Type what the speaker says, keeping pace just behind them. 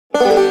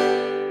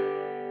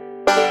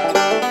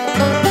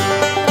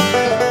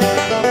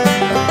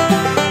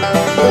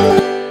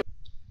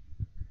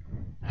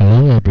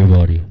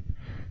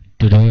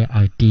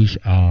teach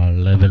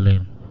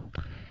leveling.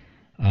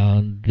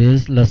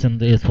 This lesson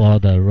is for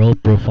the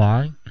road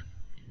profile.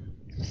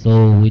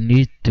 So we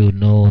need to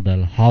know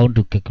how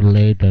to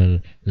calculate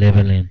the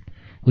leveling.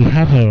 We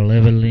have a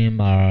leveling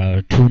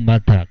two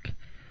method.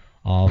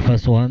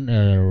 First one,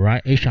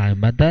 right HI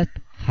method,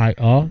 height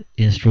of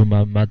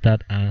instrument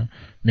method, and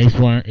next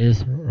one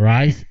is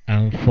rise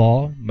and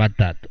fall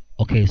method.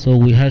 Okay, so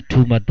we have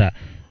two methods,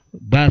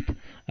 but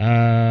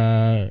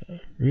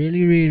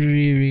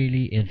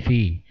really in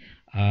fee,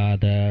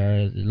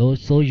 the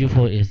so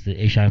useful is the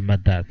HI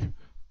method.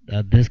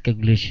 This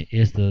calculation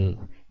is the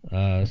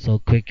so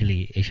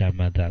quickly HI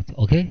method.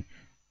 Okay.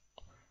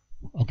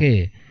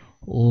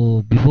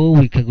 Before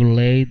we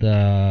calculate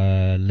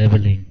the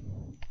leveling,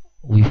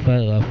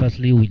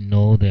 firstly we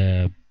know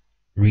the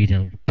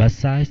reading bus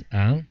size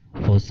and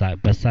full size.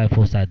 Bus size,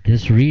 full size.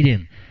 This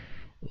reading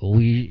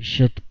you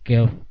should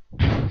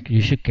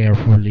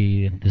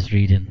carefully this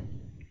reading.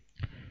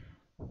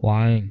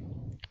 Why?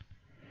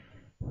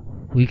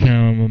 We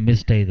can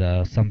mistake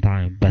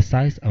sometimes bus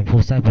size and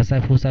full size, bus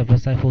size, full size,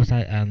 bus size, full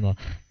size, and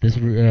this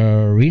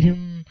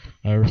reading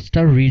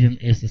start reading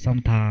is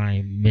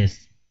sometimes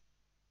missed.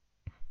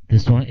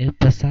 This one is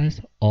bus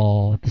size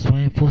or this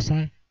one is full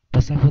size,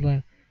 bus size, full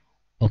size.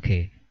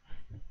 Okay,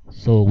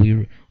 so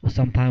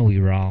sometimes we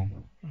wrong,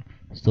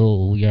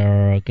 so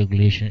your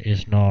calculation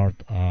is not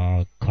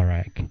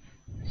correct.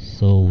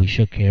 So we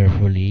should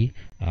carefully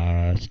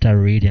start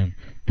reading.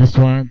 This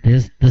one,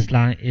 this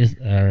line is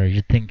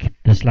you think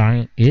this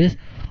line is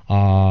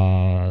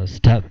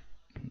step.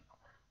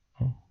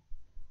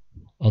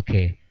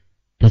 Okay,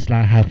 this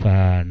line have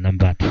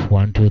number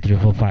 1, 2, 3,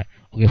 4, 5.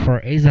 Okay, for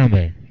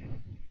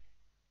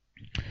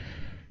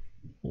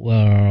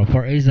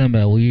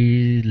example,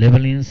 we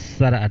leveling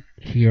set at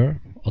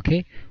here.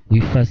 Okay,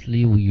 we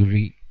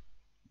read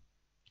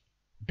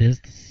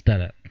this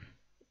status.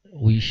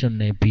 We should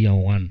name B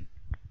on 1.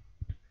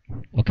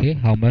 Okay,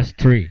 how much?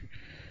 3.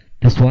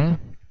 This one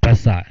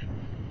bus size.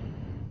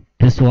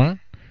 This one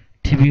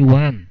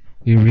TB1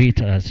 we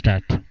read a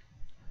stat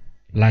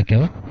like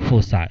a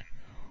full size.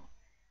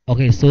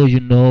 Okay, so you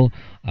know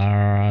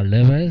our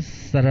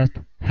levels that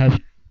have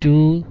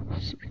two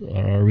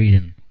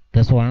reading.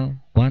 This one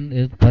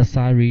is bus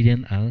size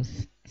reading and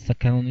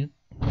second is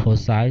full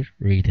size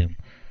reading.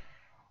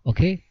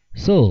 Okay,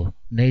 so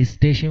next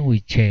station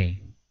we change.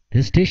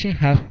 This station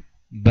have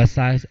bus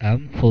size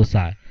and full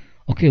size.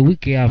 Okay, we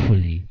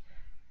carefully.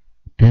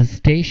 This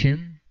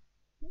station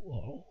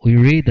we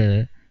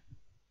read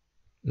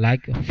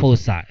like full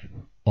size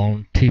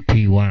on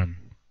TP1,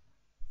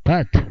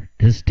 but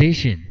this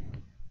station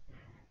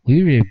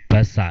we read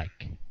bus size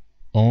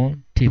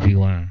on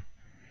TP1.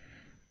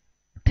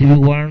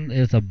 TP1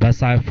 is a bus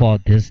size for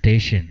this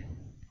station.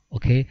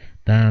 Okay,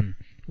 then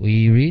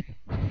we read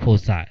full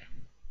size,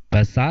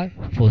 bus size,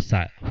 full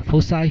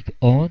size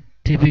on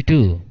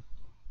TP2.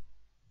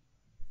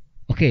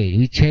 Okay,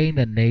 we change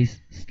the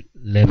next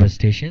level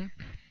station.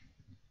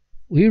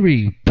 We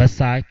read bus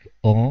size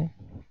on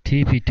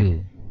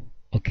TP2.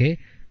 Okay,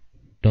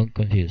 don't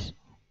confuse.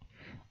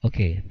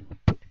 Okay,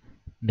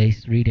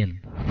 next reading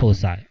full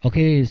size.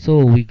 Okay,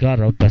 so we got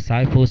a bus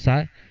size, full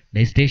size.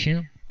 Next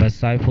station bus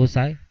size, full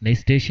size.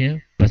 Next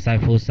station bus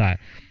size, full size.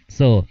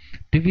 So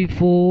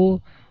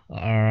TP4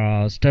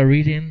 start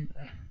reading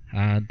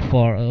and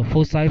for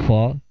full size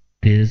for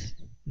this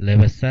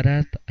level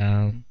setup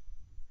and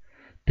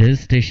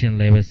this station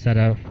level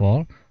setup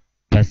for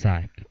bus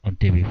size on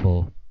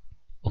TP4.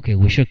 Okay,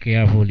 we should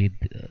carefully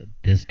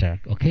this tag.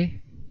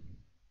 Okay,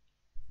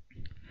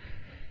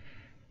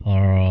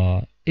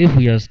 or if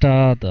we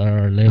start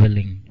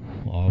leveling,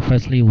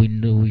 firstly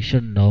we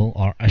should know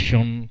or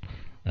assume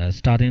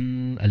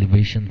starting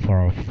elevation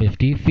for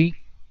 50 feet.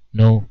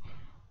 No,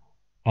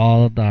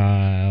 all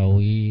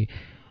the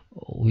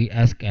we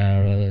ask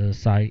our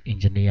site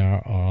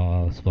engineer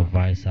or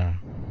supervisor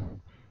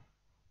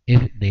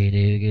if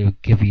they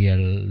give you a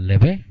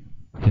level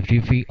 50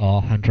 feet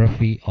or 100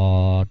 feet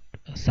or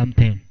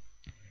something.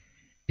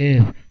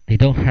 If they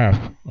don't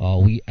have,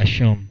 we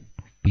assume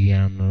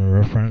beyond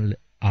reference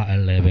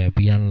level,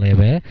 beyond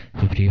level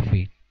 50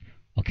 feet.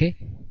 Okay,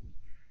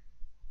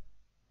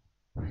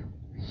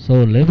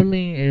 so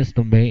leveling is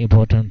the main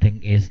important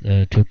thing is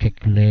to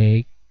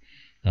calculate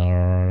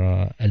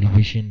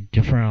elevation,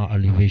 different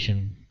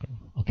elevation.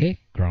 Okay,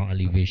 ground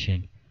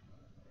elevation.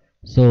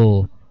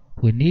 So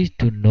we need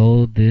to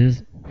know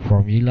this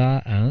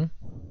formula and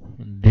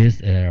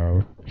this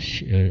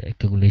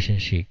calculation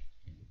sheet.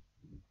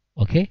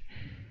 Okay,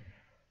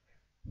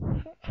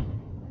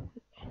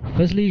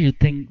 firstly you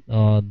think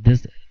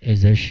this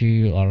is a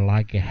sheet or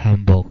like a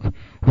handbook.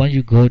 When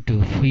you go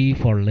to fee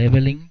for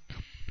leveling,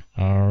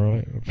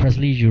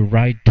 firstly you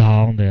write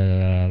down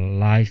the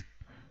light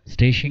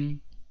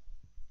station,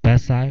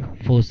 bus size,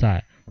 full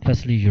size.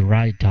 Firstly you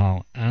write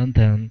down, and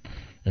then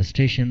the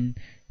station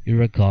you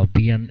record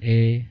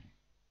BNA,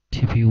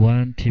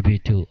 TP1,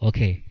 TP2.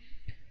 Okay,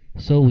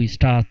 so we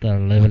start the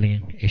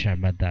leveling HI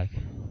method.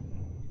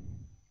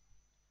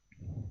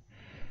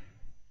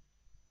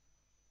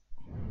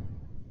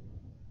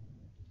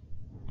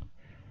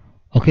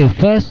 Okay,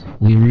 first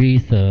we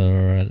read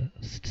the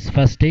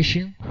first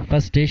station.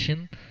 First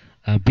station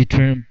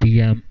between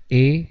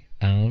BMA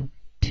and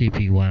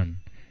TP1.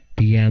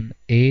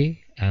 BMA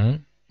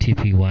and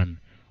TP1.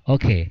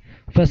 Okay,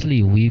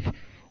 firstly we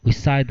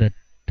cite the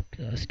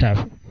step.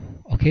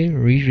 Okay,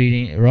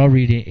 rereading raw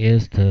reading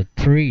is the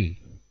 3.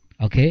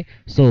 Okay,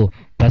 so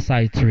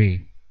beside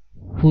 3,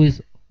 who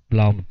is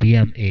belong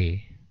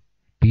BMA?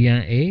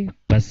 BMA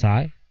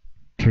beside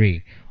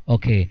 3.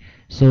 Okay,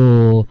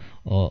 so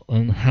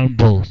on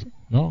handballs,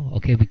 no,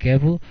 okay, be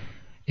careful.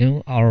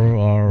 In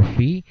our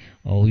fee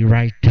we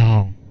write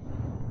down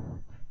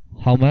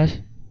how much?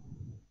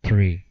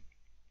 3.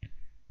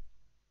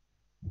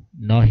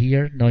 Not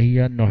here, not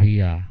here, not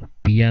here.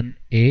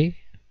 BNA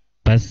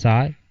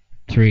beside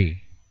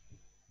 3.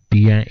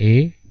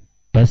 BNA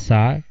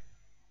beside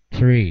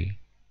 3.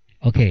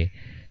 Okay,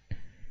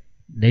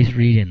 next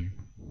reading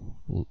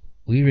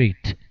we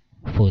read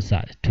full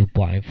size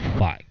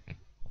 2.5.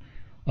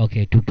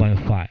 Okay,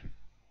 2.5.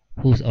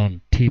 Who's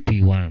on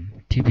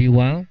TP1?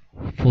 TP1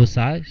 full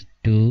size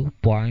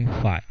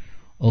 2.5.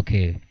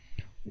 Okay,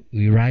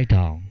 we write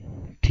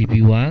down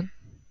TP1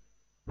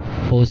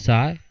 full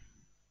size.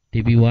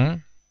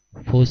 TP1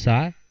 full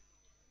size.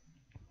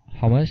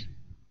 How much?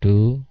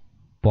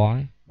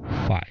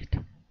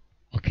 2.5.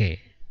 Okay,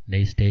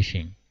 next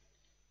station.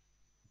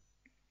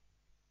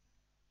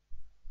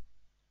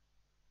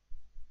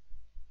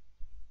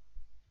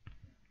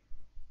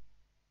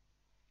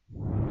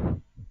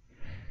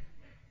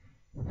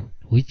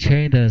 We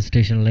change the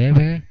station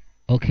level.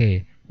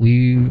 Okay,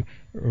 we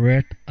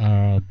read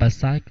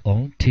beside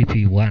on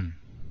TP1.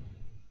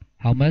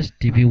 How much?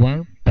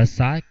 TP1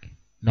 beside,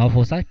 not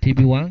for side,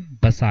 TP1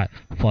 beside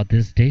for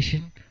this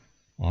station,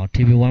 or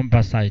TP1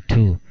 beside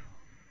 2.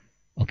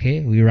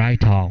 Okay, we write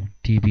down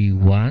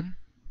TP1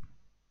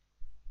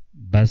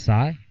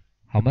 beside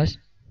how much?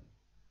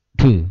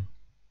 2.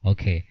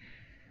 Okay,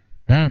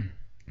 then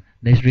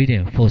next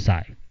reading full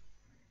side.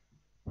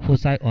 Full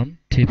side on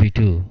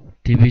TP2.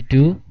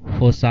 TP2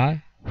 full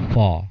side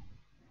 4.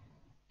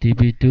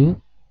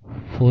 TP2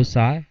 full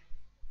side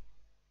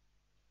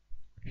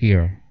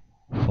here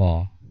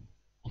 4.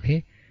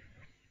 Okay.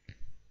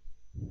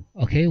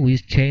 Okay, we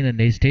change the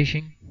next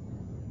station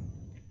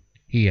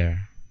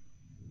here.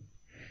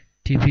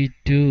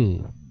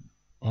 TP2.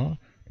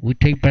 We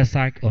take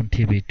backside on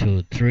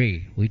TP2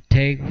 3. We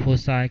take full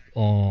side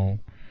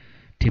on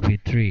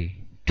TP3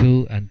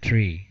 2 and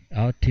 3.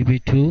 Our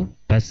TP2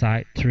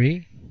 backside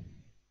 3.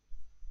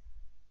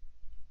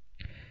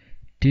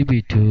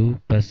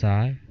 TP2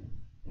 backside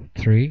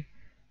 3.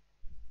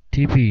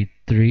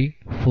 TP3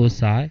 full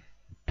side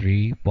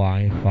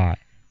 3.5.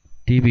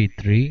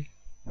 TP3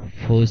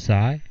 full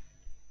side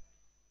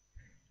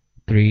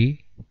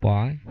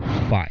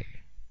 3.5.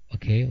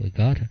 Okay, we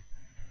got it.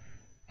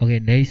 Okay,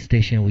 next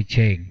station we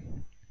change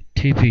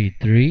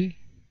TP3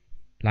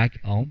 like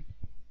on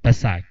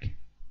backside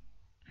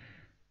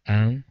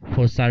and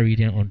full side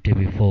reading on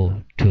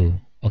TP4 2.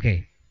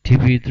 Okay,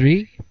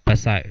 TP3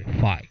 backside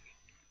 5.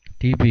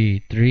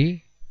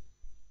 TP3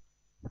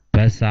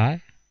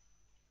 backside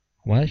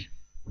what?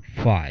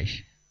 5.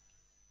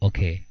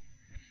 Okay,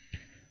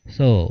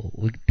 so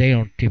we take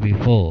on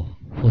TP4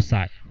 full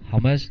side. How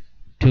much?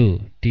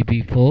 2.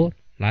 TP4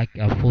 like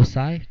a full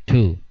side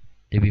 2.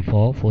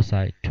 TP4 full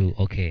side 2.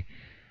 Okay,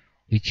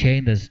 we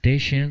change the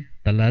station,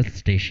 the last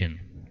station.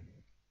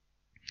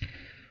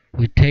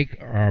 We take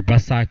our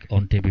backside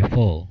on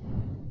TP4.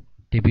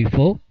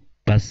 TP4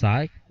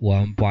 backside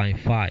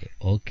 1.5.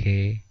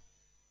 Okay,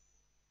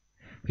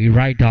 we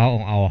write down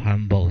on our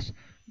handballs.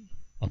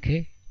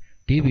 Okay,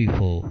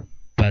 TP4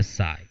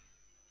 backside.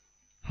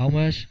 How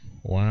much?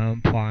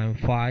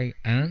 1.5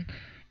 and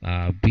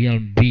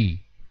BNB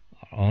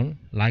on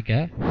like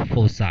a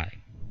full side.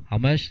 How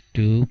much?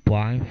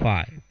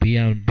 2.5.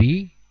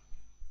 BNB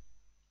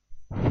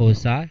full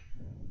side.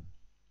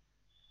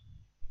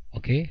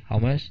 Okay, how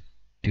much?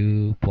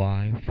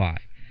 2.5.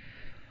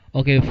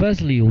 Okay,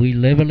 firstly we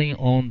leveling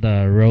on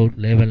the road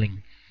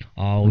leveling.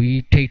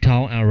 We take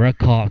down and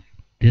record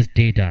this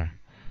data,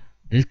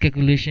 this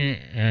calculation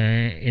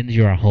in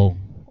your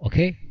home.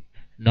 Okay,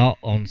 not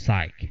on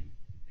site.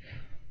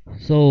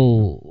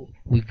 So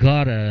we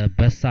got a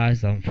best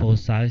size and full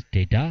size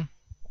data.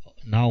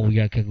 Now we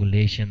are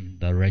calculating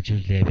the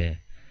reduced level.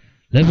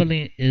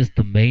 Leveling is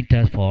the main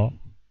test for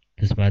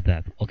this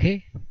method.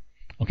 Okay,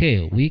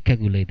 okay, we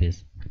calculate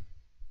this.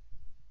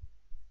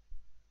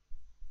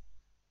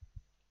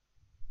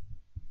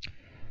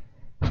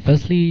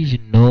 Firstly, you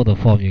know the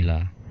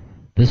formula.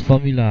 This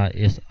formula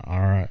is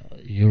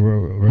you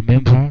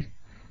remember,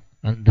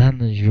 and then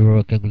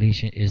your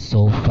calculation is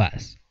so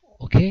fast.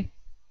 Okay,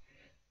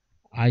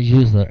 I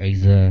use the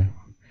Excel.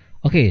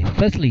 Okay,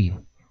 firstly,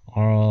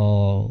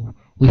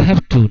 we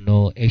have to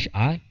know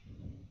HI,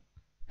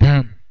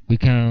 then we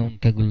can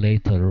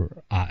calculate the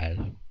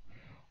RL.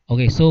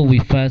 Okay, so we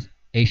first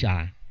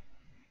HI.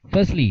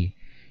 Firstly,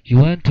 you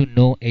want to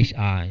know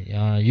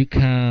HI. You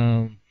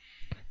can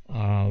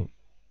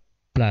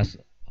plus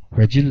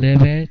rigid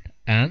level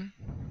and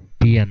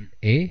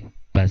BNA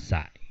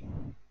backside.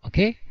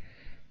 Okay,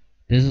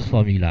 This is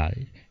formula.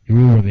 You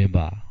will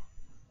remember.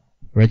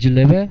 Residual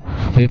level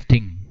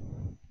 15.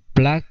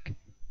 Plug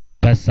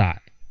back side.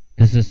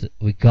 This is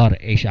we got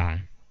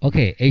HI.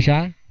 Okay,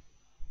 HI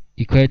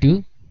equal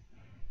to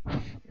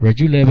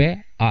residual level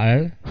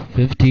RL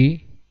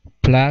 50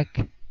 plug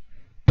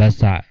back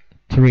side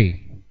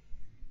 3.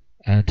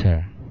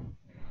 Enter.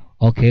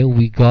 Okay,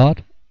 we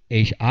got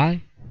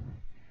HI.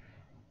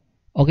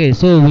 Okay,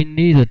 so we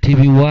need a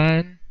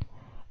TP1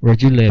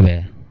 residual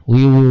level.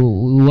 We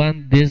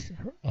want this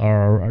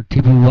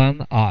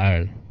TP1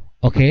 RL.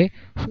 Okay,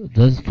 so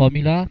this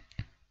formula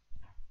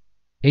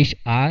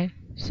HI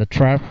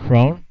subtract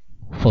from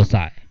 4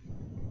 side.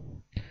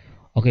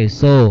 Okay,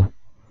 so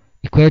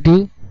equal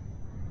to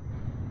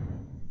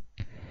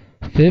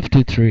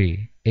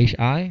 53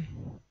 HI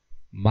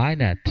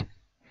minus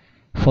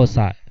 4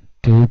 side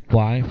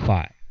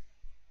 2.5.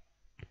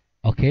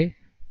 Okay,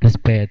 this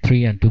pair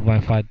 3 and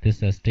 2.5.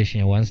 This is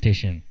station 1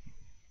 station.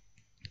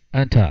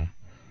 Enter.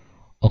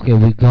 Okay,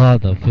 we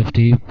got the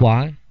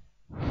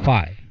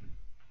 50.5.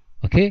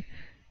 Okay,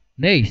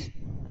 next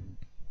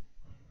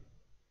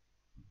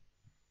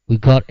we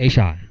got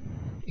HI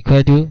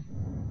equal to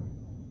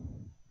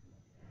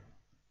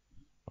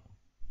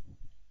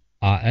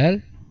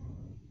RL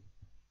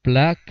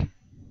plug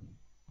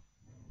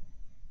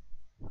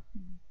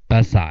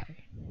back side.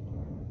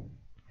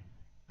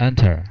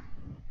 Enter.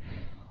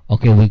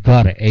 Okay, we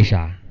got a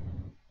HI.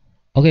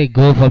 Okay,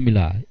 go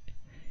formula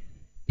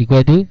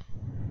equal to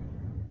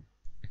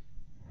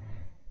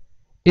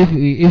if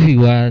we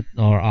want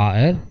our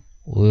RL,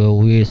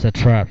 we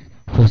subtract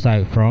 4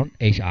 side from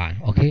HI.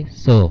 Okay,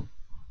 so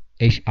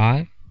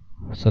HI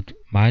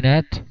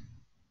minus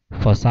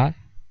 4 side.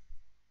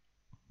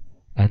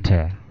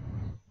 Enter.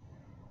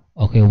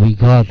 Okay, we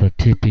got the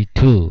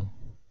TP2.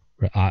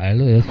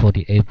 RL is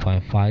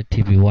 48.5.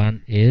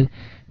 TP1 is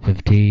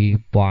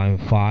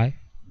 50.5.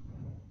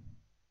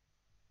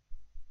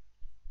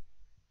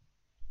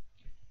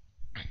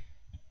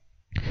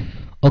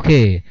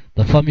 Okay,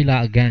 the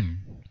formula again.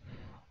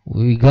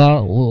 We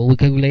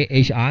calculate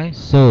HI.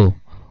 So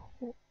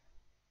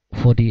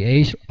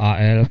 48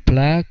 RL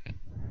plug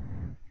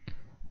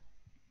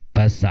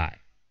back side.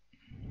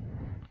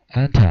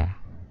 Enter.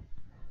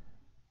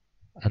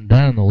 And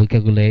then we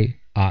calculate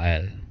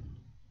RL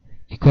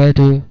equal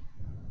to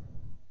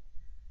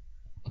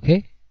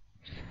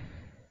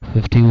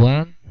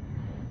 51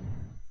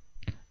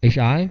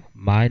 HI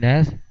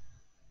minus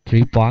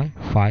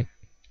 3.5.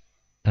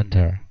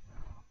 Enter.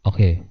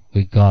 Okay,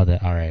 we got the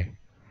array.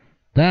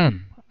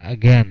 Then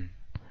again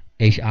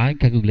HI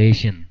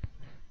calculation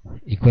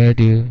equal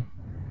to,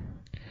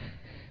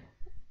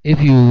 if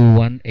you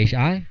want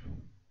HI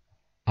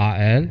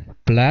RL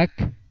plug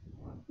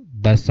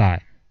back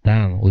side,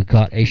 then we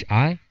got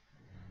HI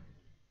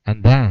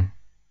and then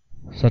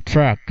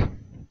subtract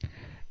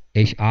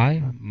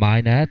HI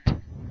minus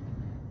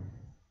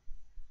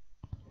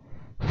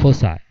 4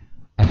 side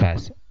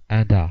FS.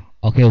 Enter.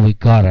 Okay, we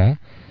got a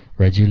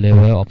residual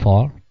level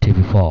for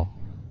TP4.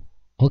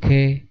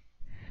 Okay,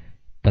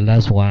 the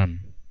last one.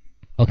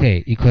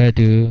 Okay, equal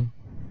to,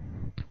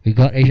 we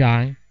got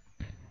HI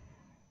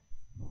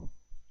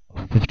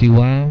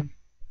 51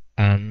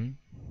 and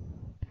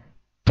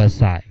back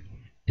side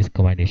is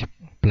combination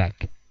plug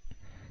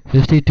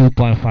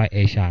 52.5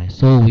 HI.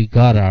 So we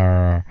got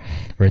our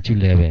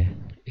residual level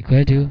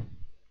equal to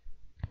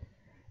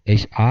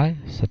HI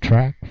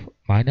subtract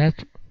minus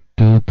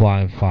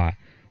 2.5.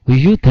 We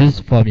use this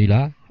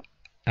formula.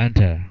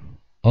 Enter.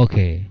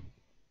 Okay,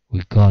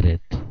 we got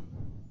it.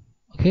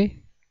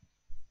 Okay,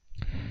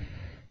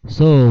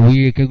 so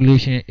we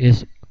calculation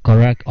is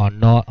correct or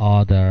not,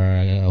 or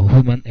the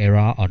human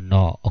error or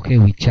not. Okay,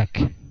 we check.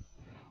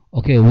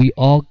 Okay, we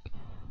all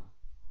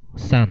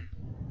sum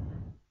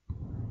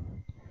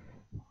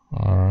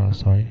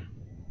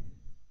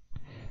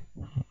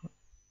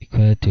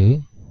equal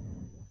to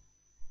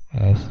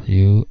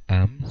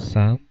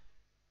sum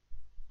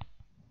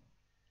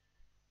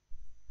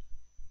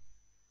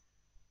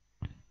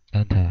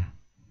enter.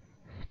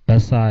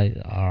 Back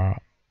side are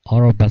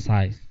oral back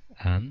side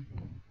and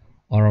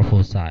oral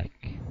full side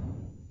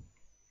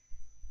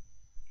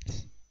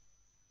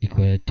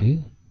equal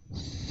to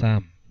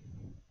sum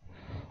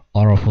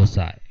oral full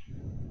side.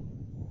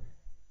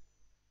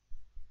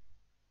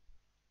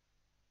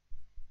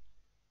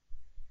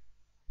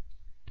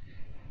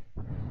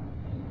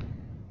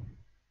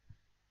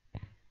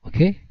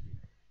 Okay,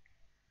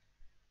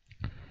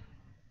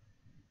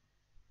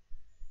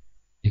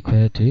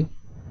 equal to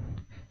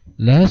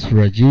last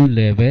residual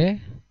level.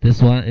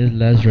 This one is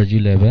last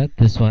residual level.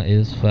 This one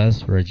is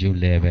first residual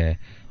level.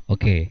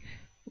 Okay,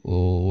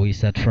 we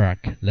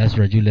subtract last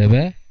residual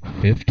level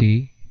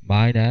 50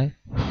 minus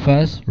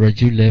first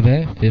residual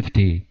level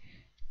 50.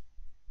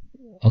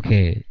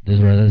 Okay, this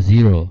was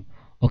 0.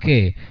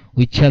 Okay,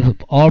 we check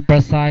all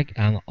back side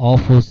and all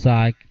full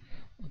side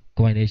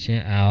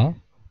combination are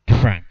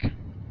different.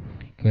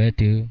 Equal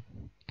to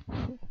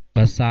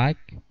back side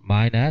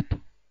minus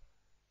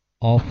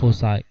all full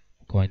side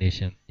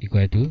combination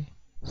equal to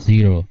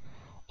 0.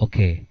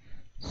 Okay,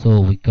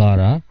 so we got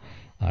a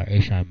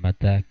HI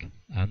method,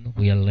 and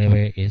where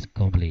level is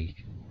complete.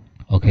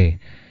 Okay,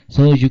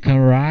 so you can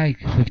write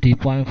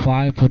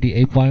 50.5,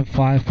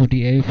 48.5,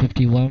 48,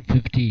 51,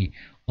 50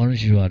 on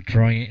your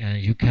drawing,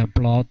 and you can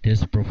plot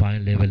this profile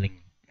leveling.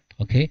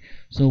 Okay,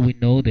 so we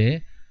know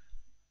the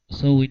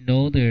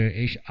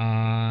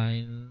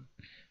HI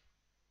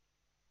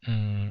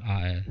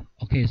RL.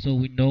 Okay, so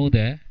we know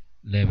the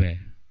level.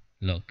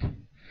 Look,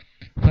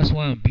 first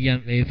one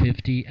BMA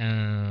 50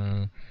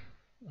 and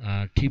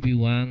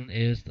TB1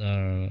 is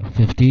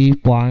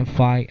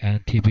 50.5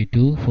 and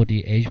TB2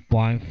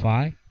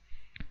 48.5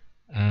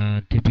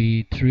 and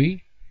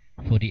TB3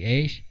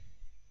 48,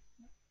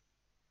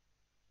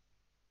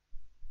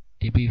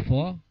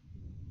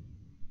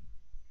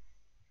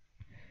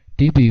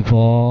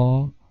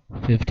 TB4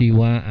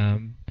 51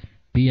 and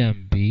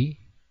BMB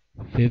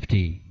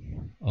 50.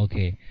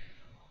 Okay,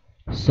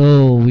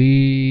 so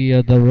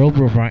the row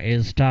profile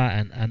is start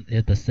and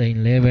at the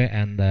same level,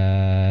 and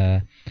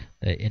the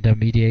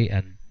intermediate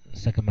and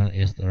segment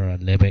is the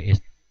level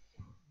is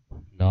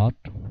not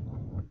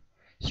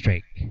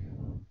straight.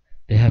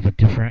 They have a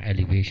different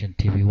elevation,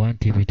 TB1,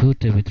 TB2,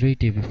 TB3,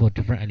 TB4,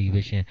 different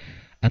elevation,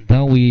 and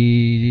then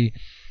we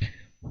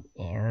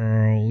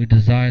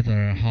decide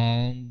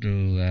how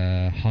to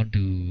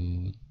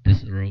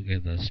this row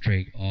is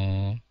straight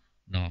or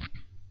not.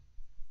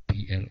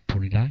 PL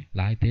polyline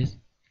like this.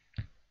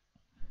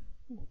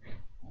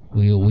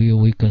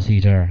 We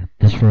consider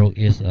this row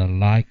is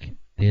like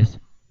this.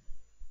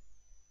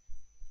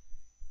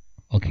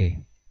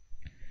 Okay.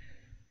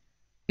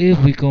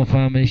 If we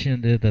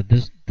confirmation that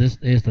this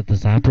is the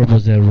design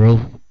proposal row,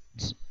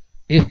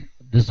 if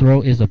this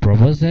row is a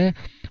proposal,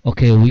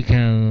 okay, we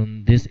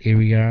can this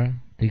area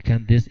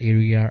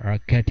are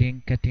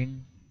cutting,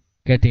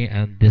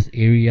 and this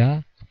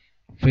area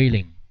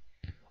filling.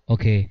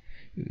 Okay,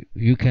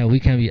 we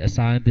can be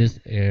assigned this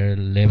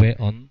level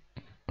on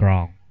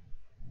ground.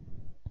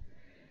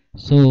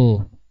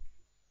 So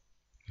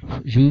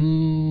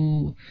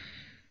you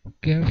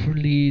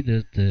carefully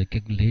the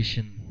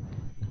calculation,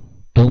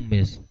 don't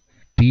miss.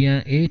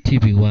 BNA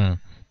TB1,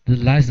 the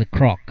lies the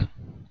clock,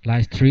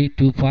 lies 3,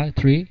 2, 5,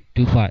 3,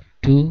 2, 5,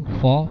 2,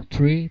 4,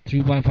 3,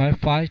 3.5,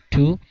 5,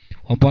 2,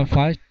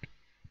 1.5,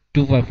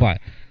 2.5.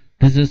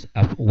 This is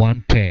a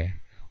one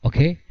pair.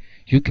 Okay,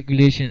 your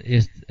calculation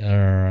is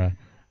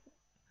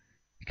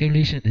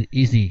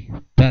easy,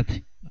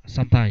 but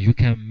sometimes you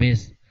can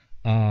miss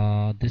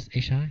this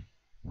HI,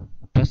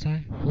 per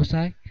side, full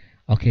side.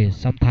 Okay,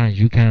 sometimes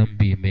you can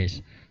be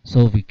missed.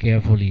 So be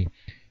carefully.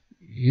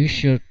 You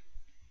should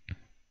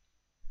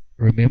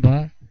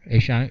remember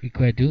HI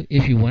equal to,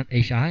 if you want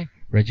HI,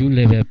 reduce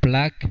level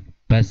black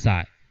per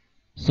side.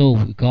 So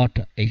we got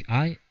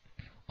HI.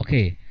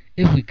 Okay,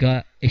 if we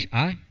got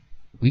HI,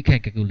 we can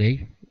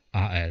calculate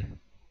RL.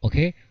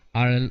 Okay,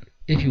 RL,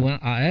 if you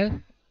want RL,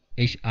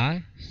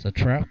 HI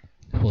subtract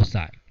 4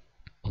 side.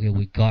 Okay,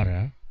 we got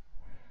a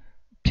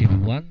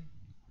TB1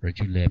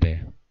 reduce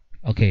level.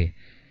 Okay,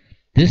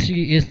 this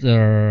sheet is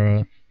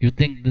the, you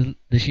think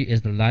this sheet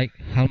is the like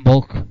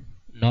handbook,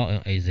 not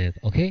an AZ.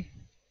 Okay,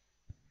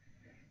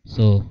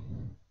 so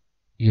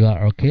you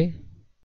are okay.